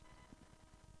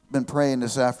been praying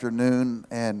this afternoon,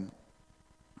 and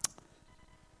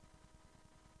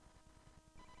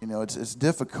it's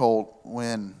difficult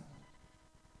when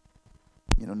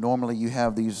normally you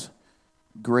have these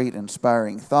great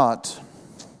inspiring thoughts.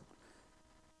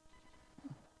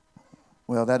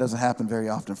 Well, that doesn't happen very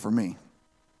often for me.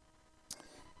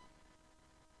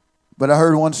 But I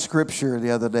heard one scripture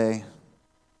the other day,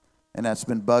 and that's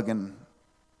been bugging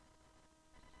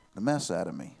the mess out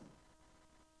of me.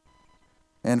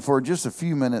 And for just a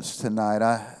few minutes tonight,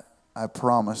 I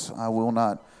promise I will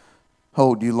not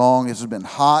hold you long. It's been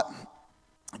hot.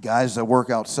 Guys that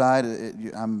work outside,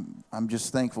 I'm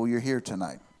just thankful you're here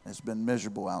tonight. It's been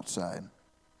miserable outside.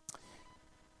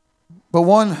 But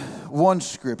one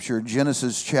scripture,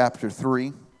 Genesis chapter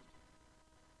 3.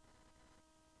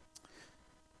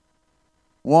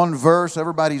 One verse,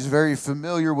 everybody's very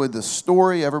familiar with the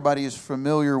story. Everybody is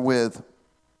familiar with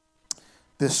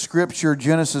this scripture,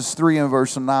 Genesis 3 and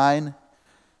verse 9.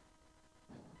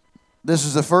 This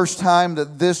is the first time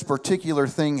that this particular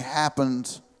thing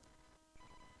happens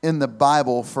in the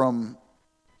Bible from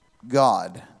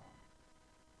God.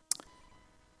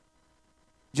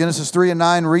 Genesis 3 and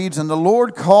 9 reads, "And the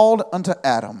Lord called unto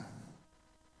Adam,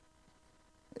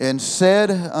 and said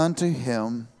unto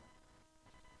him,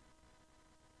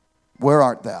 Where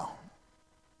art thou?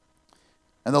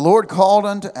 And the Lord called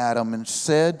unto Adam, and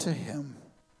said to him,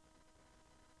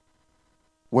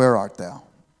 Where art thou?"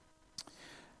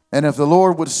 And if the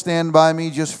Lord would stand by me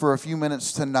just for a few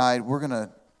minutes tonight, we're going to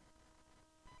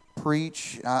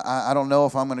preach. I don't know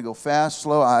if I'm going to go fast,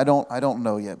 slow. I don't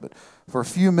know yet. But for a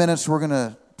few minutes, we're going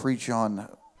to preach on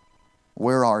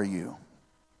where are you?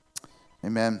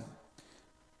 Amen.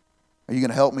 Are you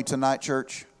going to help me tonight,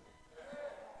 church?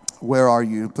 Where are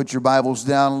you? Put your Bibles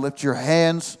down, lift your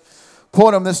hands,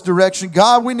 point them this direction.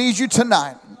 God, we need you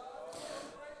tonight.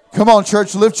 Come on,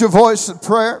 church, lift your voice in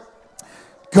prayer.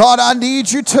 God, I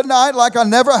need you tonight like I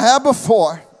never have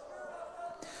before.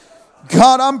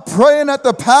 God, I'm praying that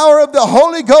the power of the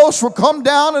Holy Ghost will come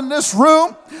down in this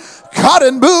room, God,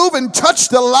 and move and touch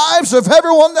the lives of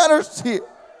everyone that is here.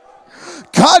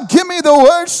 God, give me the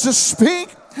words to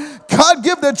speak. God,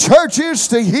 give the church ears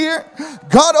to hear.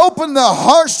 God, open the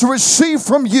hearts to receive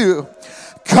from you.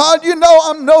 God, you know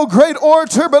I'm no great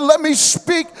orator, but let me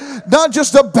speak not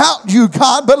just about you,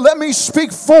 God, but let me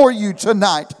speak for you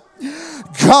tonight.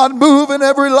 God, move in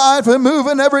every life and move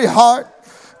in every heart.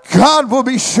 God will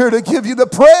be sure to give you the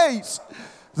praise,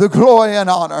 the glory, and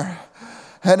honor.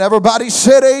 And everybody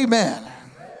said amen.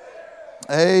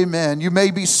 Amen. You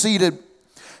may be seated.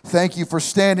 Thank you for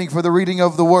standing for the reading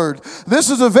of the word. This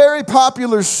is a very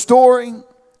popular story.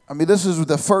 This is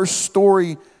the first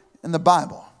story in the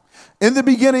Bible. In the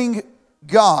beginning,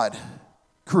 God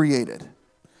created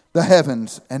the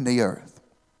heavens and the earth.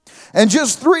 And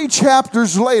just 3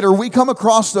 chapters later, we come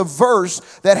across a verse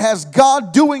that has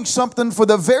God doing something for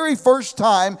the very first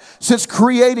time since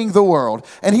creating the world.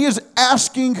 And he is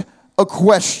asking a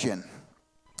question.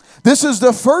 This is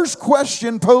the first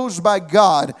question posed by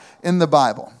God in the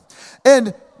Bible.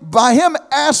 And by him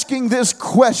asking this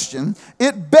question,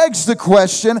 it begs the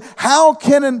question, how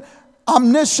can an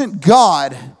omniscient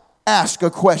God ask a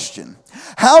question?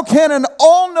 How can an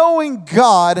all-knowing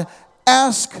God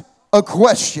ask a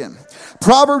question?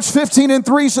 Proverbs 15 and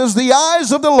 3 says, "The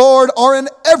eyes of the Lord are in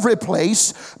every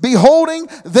place, beholding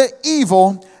the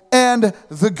evil and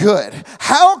the good."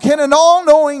 How can an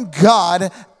all-knowing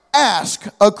God ask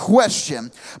a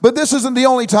question? But this isn't the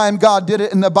only time God did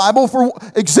it in the Bible. For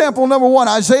example, number 1,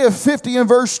 Isaiah 50 and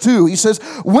verse 2. He says,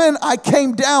 "When I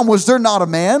came down, was there not a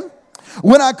man?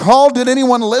 When I called, did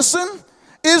anyone listen?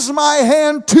 Is my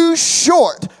hand too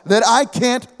short that I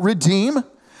can't redeem?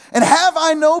 And have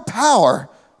I no power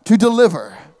to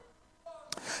deliver?"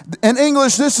 In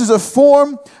English, this is a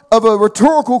form of a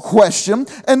rhetorical question,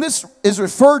 and this is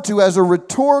referred to as a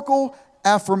rhetorical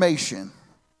affirmation.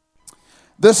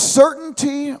 The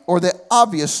certainty or the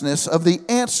obviousness of the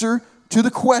answer to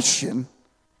the question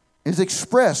is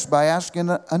expressed by asking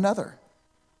another,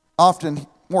 often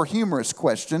more humorous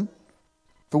question,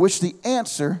 for which the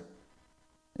answer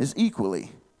is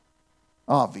equally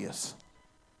obvious.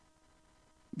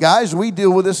 Guys, we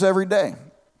deal with this every day.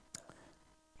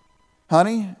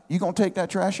 Honey, you gonna take that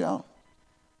trash out?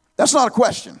 That's not a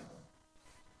question.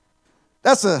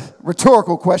 That's a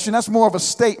rhetorical question. That's more of a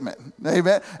statement.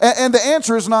 Amen. And the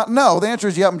answer is not no. The answer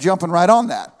is, yeah, I'm jumping right on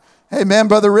that. Amen,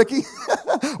 Brother Ricky.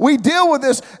 We deal with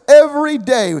this every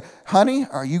day. Honey,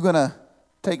 are you going to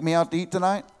take me out to eat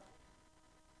tonight?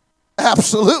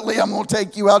 Absolutely, I'm going to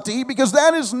take you out to eat, because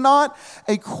that is not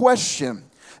a question.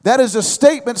 That is a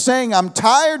statement saying I'm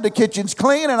tired, the kitchen's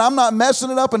clean, and I'm not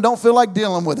messing it up and don't feel like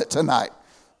dealing with it tonight.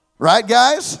 Right,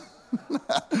 guys?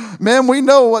 Man, we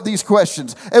know what these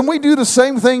questions. And we do the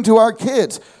same thing to our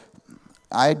kids.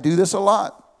 I do this a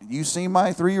lot. You see my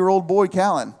 3-year-old boy,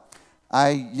 Callan.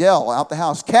 I yell out the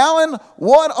house, Callan,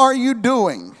 what are you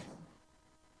doing?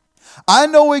 I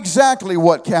know exactly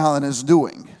what Callan is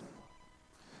doing.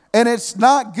 And it's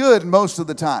not good most of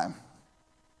the time.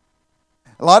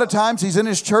 A lot of times he's in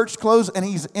his church clothes and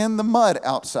he's in the mud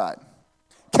outside.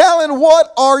 Callan,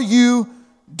 what are you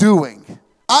doing?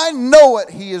 I know what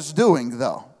he is doing,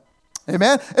 though.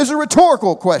 Amen? It's a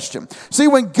rhetorical question. See,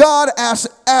 when God asked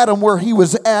Adam where he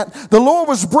was at, the Lord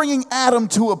was bringing Adam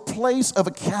to a place of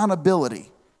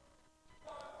accountability.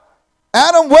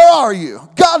 Adam, where are you?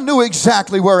 God knew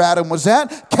exactly where Adam was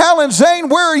at. Callan Zane,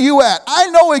 where are you at? I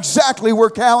know exactly where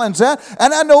Callan's at,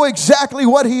 and I know exactly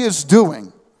what he is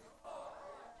doing.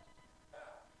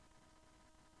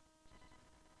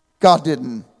 God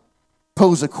didn't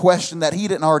pose a question that he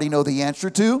didn't already know the answer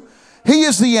to. He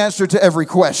is the answer to every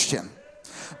question.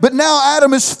 But now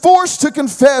Adam is forced to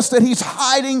confess that he's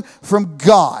hiding from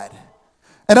God.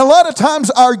 And a lot of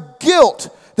times our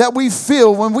guilt that we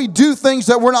feel when we do things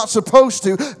that we're not supposed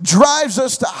to drives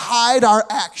us to hide our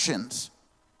actions.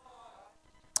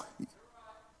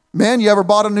 Man, you ever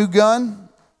bought a new gun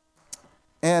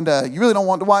and you really don't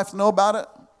want the wife to know about it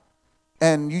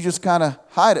and you just kind of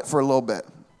hide it for a little bit?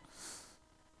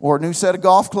 Or a new set of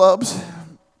golf clubs.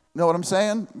 You know what I'm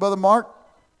saying, Brother Mark?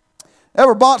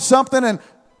 Ever bought something and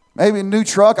maybe a new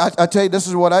truck? I tell you, this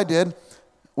is what I did.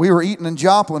 We were eating in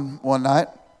Joplin one night,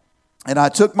 and I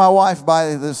took my wife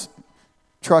by this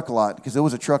truck lot because there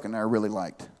was a truck in there I really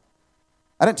liked.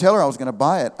 I didn't tell her I was going to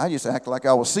buy it. I just acted like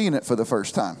I was seeing it for the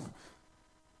first time.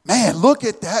 Man, look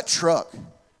at that truck.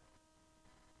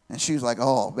 And she was like,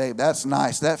 oh, babe, that's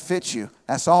nice. That fits you.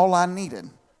 That's all I needed.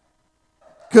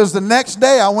 Because the next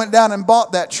day I went down and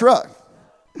bought that truck.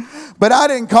 But I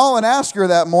didn't call and ask her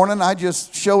that morning. I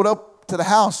just showed up to the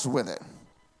house with it.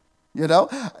 You know?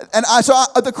 And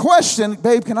the question,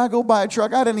 babe, can I go buy a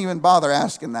truck? I didn't even bother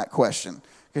asking that question.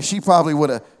 Because she probably would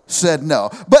have said no.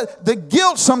 But the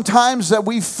guilt sometimes that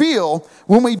we feel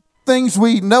when we do things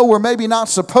we know we're maybe not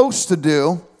supposed to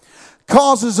do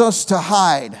causes us to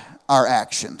hide our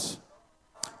actions.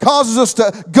 Causes us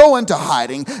to go into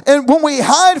hiding. And when we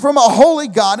hide from a holy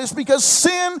God, it's because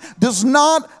sin does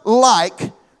not like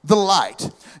the light.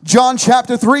 John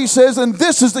chapter 3 says, and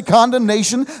this is the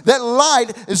condemnation, that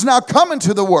light is now come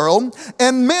into the world,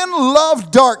 and men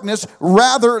love darkness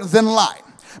rather than light,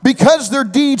 because their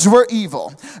deeds were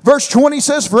evil. Verse 20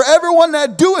 says, for everyone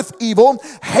that doeth evil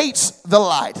hates the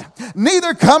light,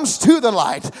 neither comes to the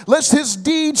light, lest his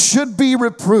deeds should be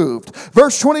reproved.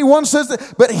 Verse 21 says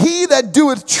that, but he that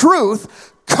doeth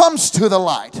truth comes to the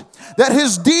light, that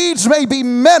his deeds may be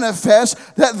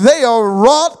manifest, that they are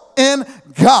wrought in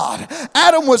God.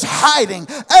 Adam was hiding.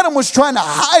 Adam was trying to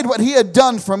hide what he had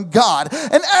done from God.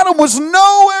 And Adam was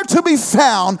nowhere to be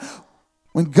found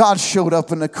when God showed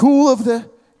up in the cool of the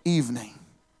evening.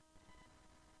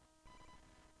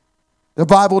 The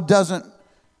Bible doesn't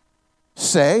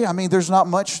say, there's not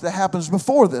much that happens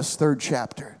before this third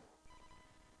chapter.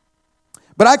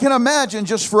 But I can imagine,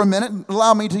 just for a minute,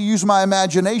 allow me to use my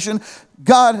imagination,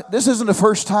 this isn't the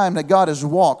first time that God has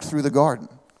walked through the garden.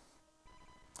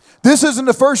 This isn't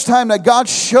the first time that God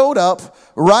showed up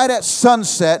right at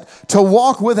sunset to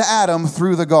walk with Adam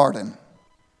through the garden.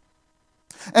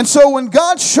 And so when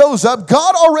God shows up,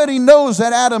 God already knows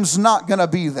that Adam's not going to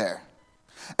be there.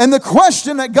 And the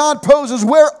question that God poses,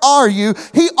 where are you?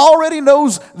 He already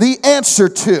knows the answer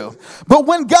to. But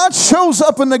when God shows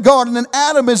up in the garden and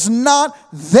Adam is not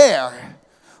there,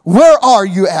 where are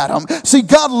you, Adam? See,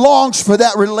 God longs for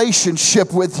that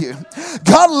relationship with you.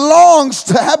 God longs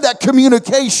to have that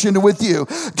communication with you.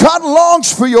 God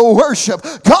longs for your worship.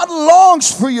 God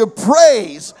longs for your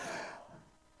praise.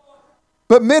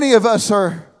 But many of us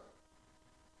are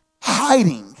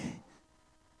hiding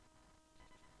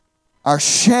our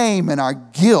shame and our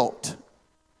guilt.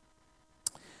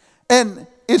 And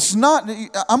it's not,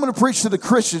 I'm going to preach to the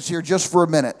Christians here just for a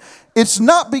minute. It's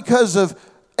not because of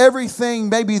everything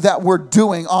maybe that we're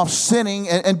doing, off sinning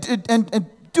and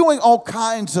doing all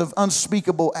kinds of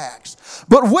unspeakable acts.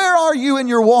 But where are you in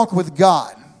your walk with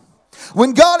God?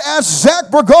 When God asks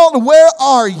Zach Bourgault, where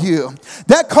are you?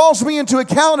 That calls me into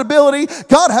accountability.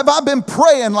 God, have I been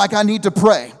praying like I need to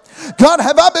pray? God,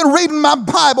 have I been reading my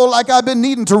Bible like I've been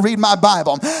needing to read my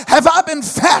Bible? Have I been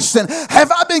fasting?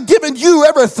 Have I been giving you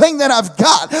everything that I've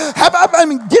got? Have I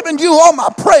been giving you all my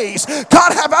praise?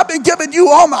 God, have I been giving you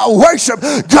all my worship?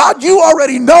 God, you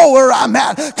already know where I'm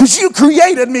at because you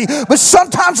created me. But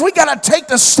sometimes we got to take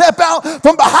the step out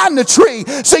from behind the tree.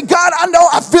 Say, God, I know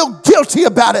I feel guilty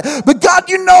about it, but God,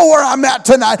 you know where I'm at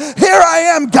tonight. Here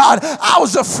I am, God. I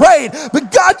was afraid,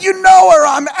 but God, you know where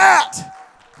I'm at.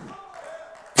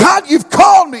 God, you've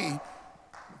called me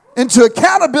into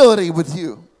accountability with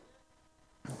you.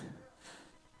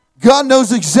 God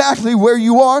knows exactly where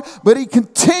you are, but he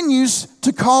continues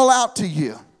to call out to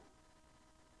you.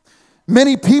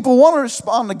 Many people want to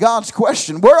respond to God's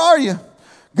question, where are you?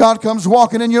 God comes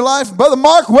walking in your life, Brother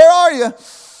Mark, where are you?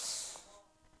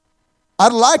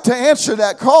 I'd like to answer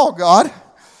that call, God.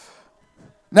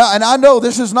 Now, and I know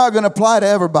this is not going to apply to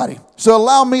everybody. So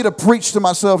allow me to preach to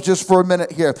myself just for a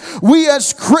minute here. We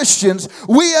as Christians,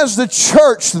 we as the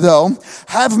church, though,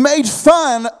 have made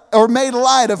fun or made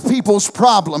light of people's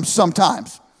problems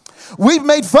sometimes. We've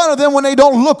made fun of them when they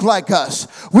don't look like us.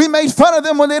 We made fun of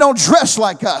them when they don't dress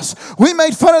like us. We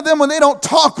made fun of them when they don't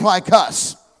talk like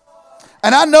us.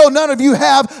 And I know none of you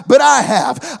have, but I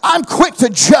have. I'm quick to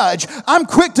judge. I'm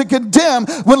quick to condemn.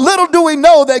 When little do we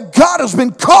know that God has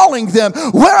been calling them.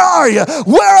 Where are you?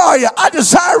 Where are you? I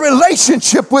desire a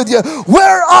relationship with you.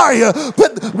 Where are you?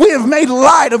 But we have made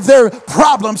light of their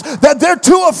problems, that they're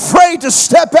too afraid to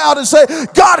step out and say,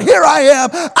 God, here I am.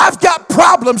 I've got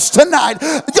problems tonight.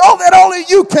 Oh, that only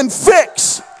you can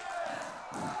fix.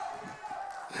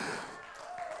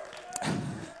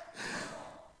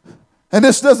 And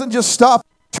this doesn't just stop.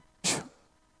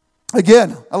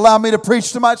 Again, allow me to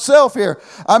preach to myself here.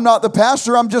 I'm not the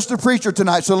pastor, I'm just a preacher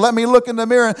tonight. So let me look in the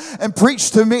mirror and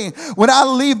preach to me. When I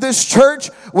leave this church,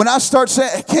 when I start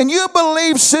saying, can you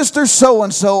believe Sister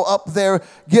So-and-so up there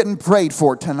getting prayed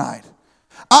for tonight?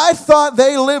 I thought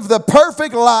they lived the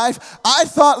perfect life. I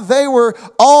thought they were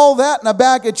all that in a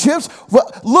bag of chips.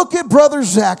 Well, look at Brother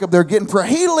Zach up there getting prayed.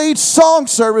 He leads song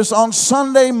service on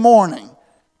Sunday morning.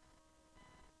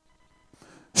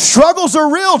 Struggles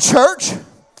are real, church.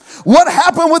 What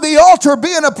happened with the altar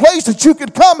being a place that you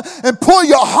could come and pull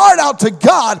your heart out to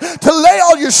God, to lay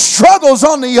all your struggles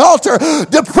on the altar?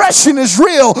 Depression is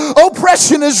real.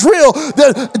 Oppression is real.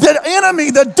 The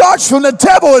enemy, the darts from the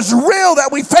devil is real that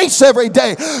we face every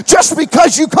day. Just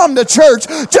because you come to church,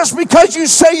 just because you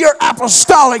say you're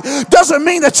apostolic, doesn't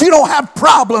mean that you don't have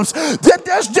problems. That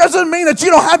doesn't mean that you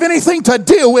don't have anything to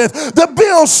deal with. The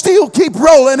bills still keep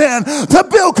rolling in. The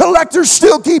bill collectors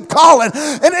still keep calling.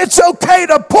 And it's okay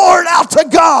to pour it out to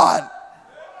God.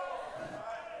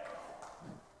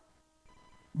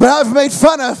 But I've made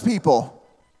fun of people.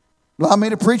 Allow me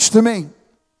to preach to me.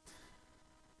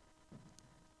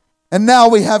 And now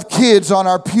we have kids on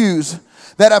our pews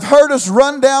that have heard us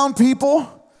run down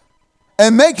people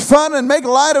and make fun and make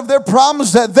light of their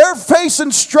problems, that they're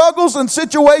facing struggles and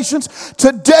situations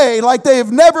today like they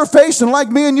have never faced and like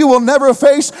me and you will never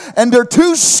face, and they're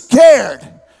too scared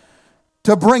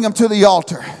to bring them to the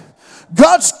altar.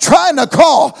 God's trying to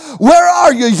call. Where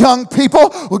are you, young people?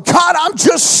 Well, God, I'm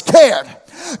just scared.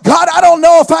 God, I don't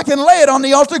know if I can lay it on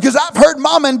the altar because I've heard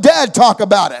mom and dad talk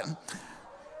about it.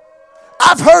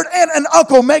 I've heard aunt and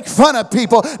uncle make fun of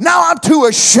people. Now I'm too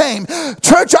ashamed.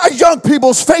 Church, our young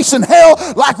people's facing hell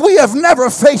like we have never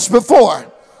faced before.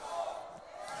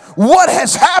 What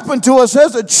has happened to us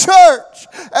as a church,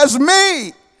 as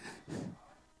me?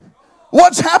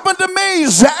 What's happened to me,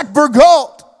 Zach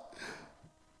Bourgault?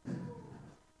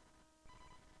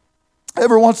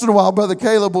 Every once in a while, Brother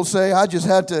Caleb will say, I just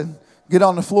had to get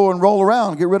on the floor and roll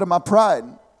around, get rid of my pride.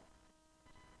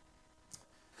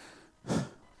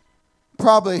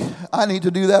 Probably I need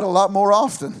to do that a lot more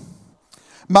often.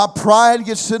 My pride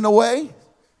gets in the way.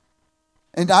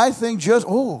 And I think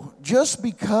just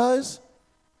because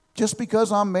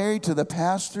I'm married to the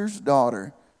pastor's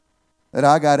daughter, that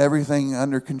I got everything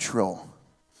under control.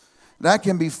 That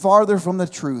can be farther from the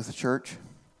truth, church.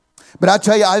 But I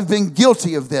tell you, I've been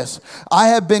guilty of this. I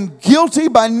have been guilty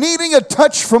by needing a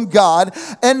touch from God.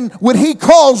 And when he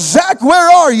calls, Zach, where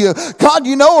are you? God,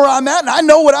 you know where I'm at, and I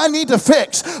know what I need to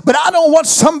fix. But I don't want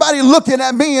somebody looking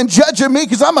at me and judging me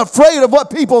because I'm afraid of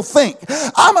what people think.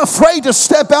 I'm afraid to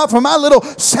step out from my little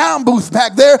sound booth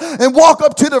back there and walk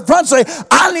up to the front and say,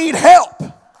 I need help.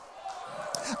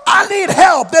 I need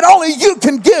help that only you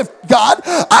can give, God.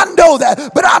 I know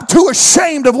that, but I'm too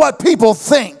ashamed of what people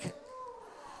think.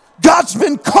 God's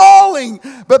been calling,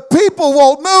 but people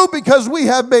won't move because we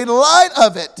have made light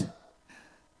of it.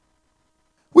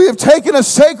 We have taken a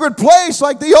sacred place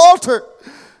like the altar,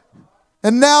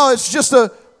 and now it's just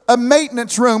a a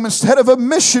maintenance room instead of a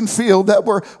mission field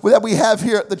that we have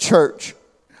here at the church?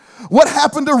 What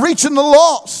happened to reaching the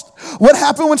lost? What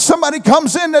happened when somebody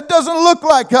comes in that doesn't look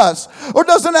like us or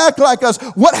doesn't act like us?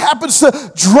 What happens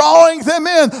to drawing them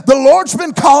in? The Lord's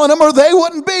been calling them or they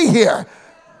wouldn't be here.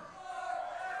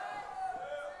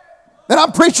 And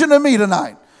I'm preaching to me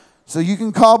tonight. So you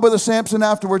can call Brother Sampson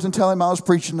afterwards and tell him I was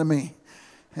preaching to me.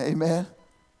 Amen.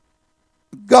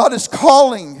 God is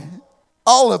calling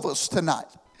all of us tonight.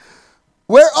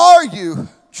 Where are you,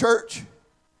 church?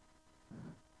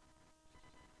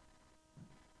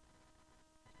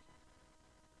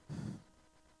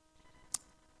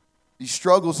 These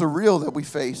struggles are real that we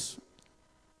face.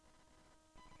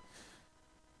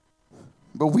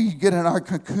 But we get in our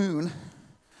cocoon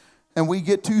and we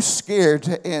get too scared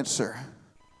to answer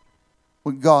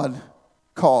when God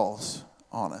calls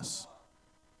on us.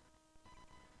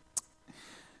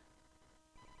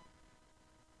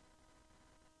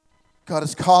 God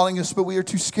is calling us, but we are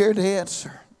too scared to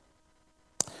answer.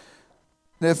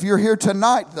 Now, if you're here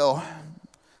tonight, though,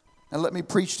 and let me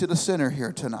preach to the sinner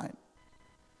here tonight.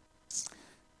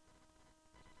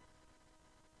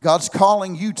 God's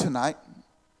calling you tonight.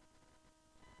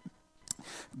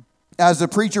 As the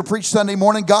preacher preached Sunday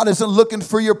morning, God isn't looking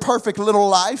for your perfect little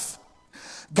life.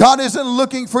 God isn't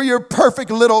looking for your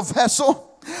perfect little vessel.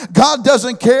 God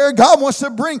doesn't care. God wants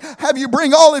to have you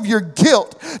bring all of your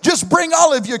guilt. Just bring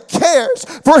all of your cares,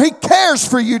 for He cares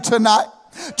for you tonight.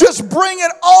 Just bring it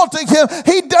all to Him.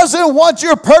 He doesn't want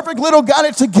your perfect little got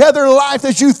it together life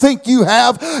that you think you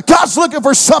have. God's looking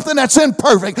for something that's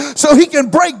imperfect so He can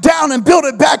break down and build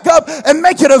it back up and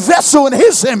make it a vessel in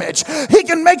His image. He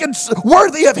can make it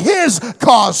worthy of His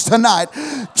cause tonight.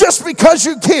 Just because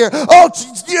you care, oh,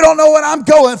 you don't know what I'm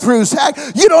going through, Zach.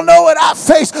 You don't know what I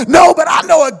face. No, but I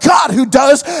know a God who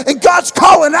does, and God's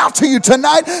calling out to you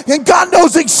tonight, and God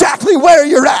knows exactly where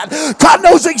you're at. God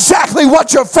knows exactly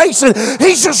what you're facing.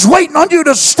 He's just waiting on you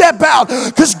to step out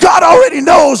because God already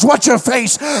knows what you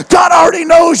face. God already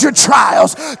knows your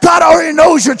trials. God already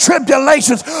knows your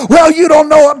tribulations. Well, you don't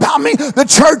know about me. The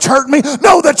church hurt me.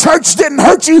 No, the church didn't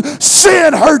hurt you.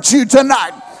 Sin hurt you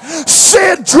tonight.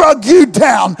 Sin drug you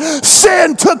down.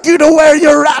 Sin took you to where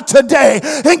you're at today.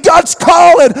 And God's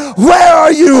calling, where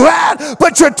are you at?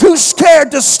 But you're too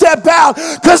scared to step out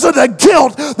because of the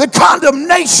guilt, the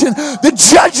condemnation, the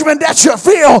judgment that you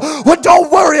feel. Well,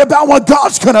 don't worry about what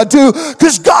God's going to do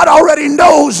because God already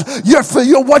knows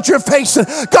what you're facing.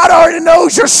 God already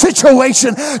knows your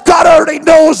situation. God already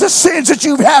knows the sins that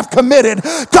you have committed.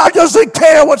 God doesn't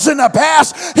care what's in the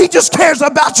past. He just cares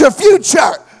about your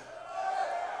future.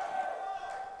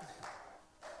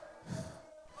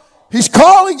 He's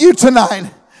calling you tonight.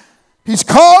 He's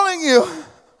calling you.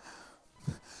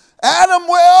 Adam,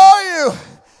 where are you?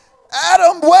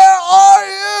 Adam, where are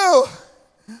you?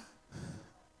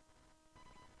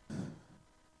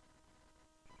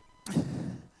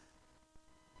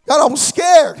 God, I was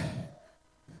scared.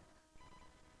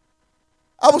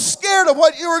 I was scared of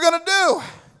what you were going to do.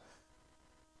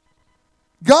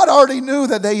 God already knew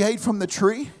that they ate from the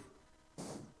tree.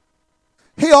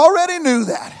 He already knew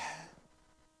that.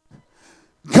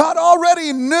 God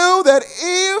already knew that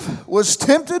Eve was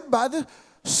tempted by the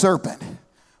serpent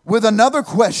with another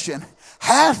question.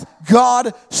 Hath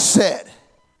God said?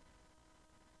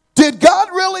 Did God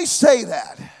really say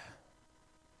that?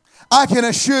 I can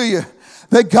assure you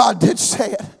that God did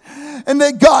say it. And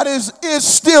that God is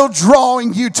still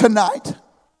drawing you tonight.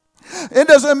 It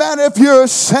doesn't matter if you're a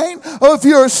saint or if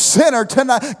you're a sinner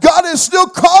tonight. God is still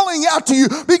calling out to you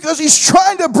because He's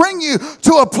trying to bring you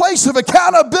to a place of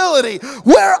accountability.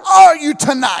 Where are you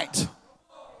tonight?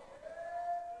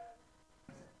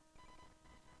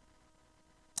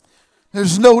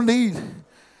 There's no need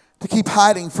to keep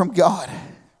hiding from God.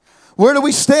 Where do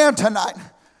we stand tonight?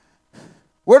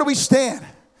 Where do we stand?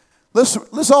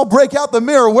 Let's all break out the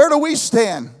mirror. Where do we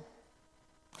stand?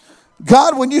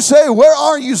 God, when you say, where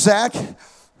are you, Zach?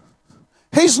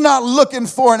 He's not looking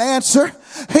for an answer.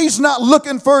 He's not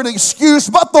looking for an excuse,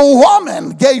 but the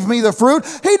woman gave me the fruit.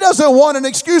 He doesn't want an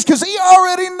excuse because He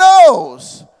already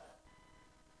knows.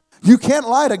 You can't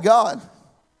lie to God.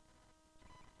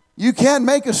 You can't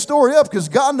make a story up because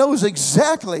God knows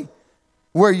exactly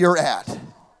where you're at.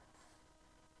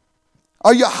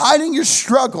 Are you hiding your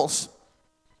struggles?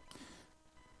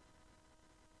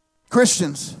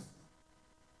 Christians,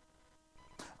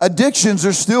 addictions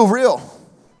are still real.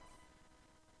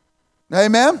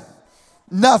 Amen?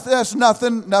 That's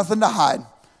nothing to hide.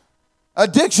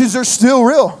 Addictions are still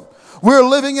real. We're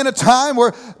living in a time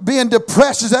where being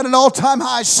depressed is at an all-time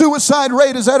high. Suicide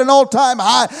rate is at an all-time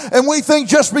high. And we think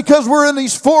just because we're in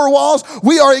these four walls,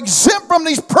 we are exempt from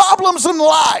these problems in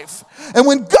life. And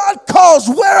when God calls,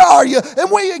 where are you?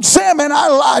 And we examine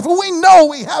our life. We know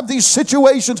we have these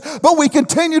situations, but we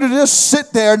continue to just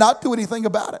sit there and not do anything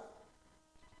about it.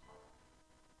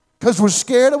 Because we're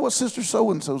scared of what Sister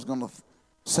So-and-so is going to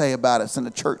say about us in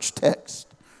the church text.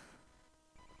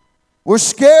 We're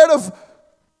scared of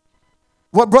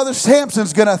what Brother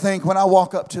Sampson's going to think when I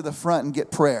walk up to the front and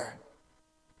get prayer.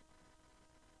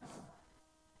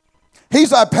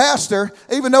 He's our pastor,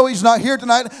 even though he's not here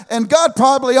tonight, and God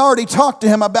probably already talked to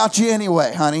him about you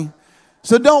anyway, honey.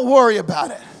 So don't worry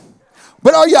about it.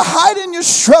 But are you hiding your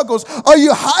struggles? Are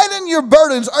you hiding your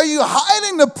burdens? Are you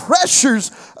hiding the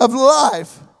pressures of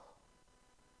life?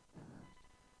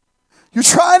 You're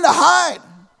trying to hide.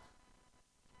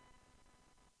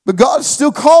 But God's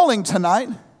still calling tonight.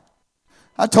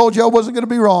 I told you I wasn't going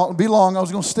to be long. I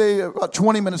was going to stay about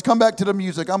 20 minutes. Come back to the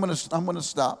music. I'm going to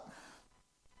stop.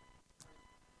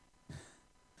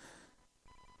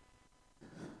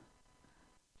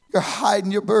 You're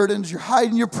hiding your burdens. You're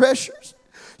hiding your pressures.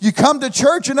 You come to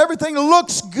church and everything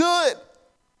looks good,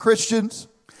 Christians.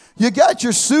 You got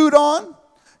your suit on.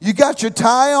 You got your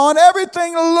tie on.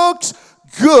 Everything looks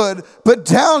good, but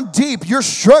down deep, you're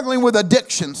struggling with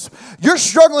addictions. You're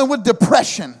struggling with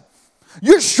depression.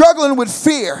 You're struggling with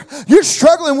fear. You're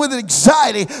struggling with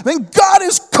anxiety. Then God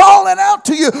is calling out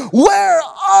to you. Where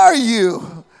are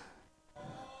you?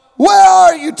 Where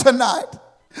are you tonight?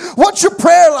 What's your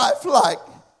prayer life like?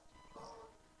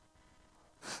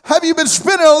 Have you been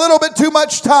spending a little bit too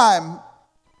much time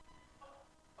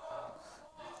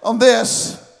on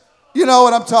this? You know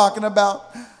what I'm talking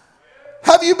about.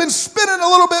 Have you been spending a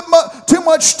little bit too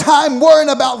much time worrying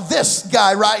about this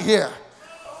guy right here?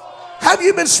 Have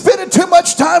you been spending too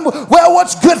much time, well,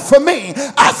 what's good for me?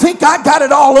 I think I got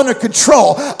it all under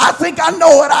control. I think I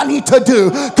know what I need to do.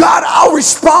 God, I'll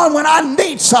respond when I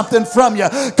need something from you.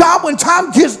 God, when time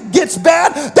gets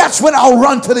bad, that's when I'll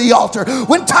run to the altar.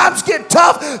 When times get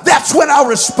tough, that's when I'll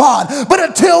respond. But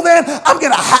until then, I'm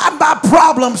going to hide my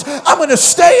problems. I'm going to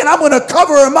stay and I'm going to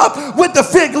cover them up with the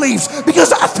fig leaves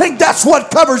because I think that's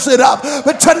what covers it up.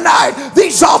 But tonight,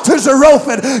 these altars are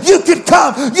open. You can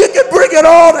come. You can bring it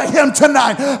all to Him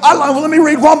tonight. Let me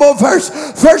read one more verse.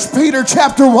 1 Peter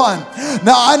chapter 1.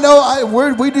 Now I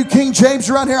know we do King James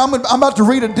around here. I'm about to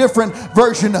read a different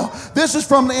version though. This is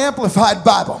from the Amplified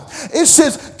Bible. It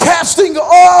says, casting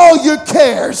all your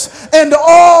cares and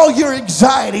all your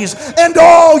anxieties and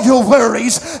all your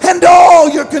worries and all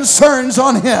your concerns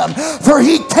on Him, for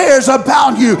He cares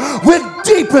about you with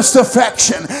deepest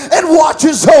affection and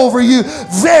watches over you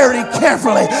very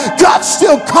carefully. God's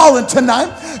still calling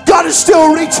tonight. God is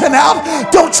still reaching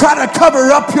out. Don't try to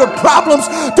cover up your problems.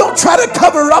 Don't try to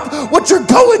cover up what you're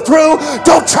going through.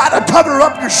 Don't try to cover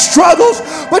up your struggles,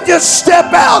 but just step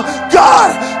out.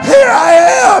 God, here I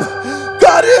am.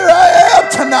 God, here I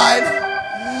am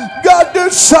tonight. God, do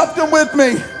something with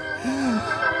me.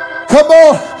 Come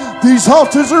on. These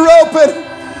altars are open.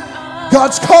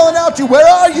 God's calling out to you. Where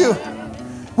are you?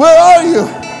 Where are you?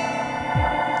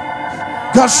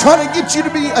 God's trying to get you to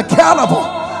be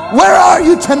accountable. Where are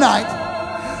you tonight?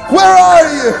 Where are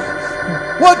you?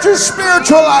 What's your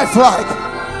spiritual life like?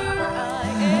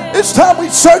 It's time we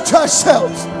search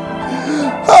ourselves.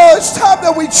 Oh, it's time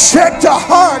that we checked our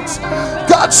hearts.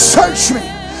 God, search me.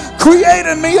 Create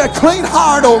in me a clean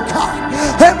heart, oh God,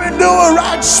 and renew a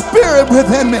right spirit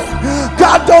within me.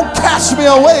 God, don't cast me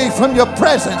away from your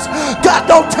presence. God,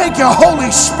 don't take your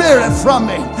Holy Spirit from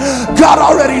me. God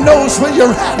already knows where you're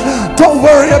at. Don't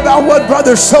worry about what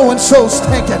brother so-and-so's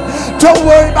thinking. Don't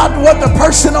worry about what the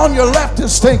person on your left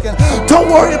is thinking.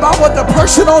 Don't worry about what the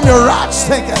person on your right's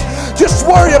thinking. Just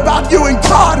worry about you and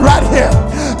God right here.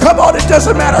 Come on, it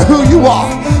doesn't matter who you are.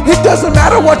 It doesn't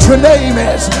matter what your name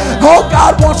is. All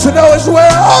God wants to know is, where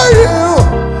are you?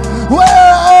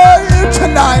 Where are you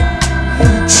tonight?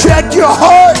 Check your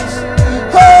heart.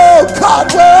 Oh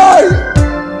God, where are you?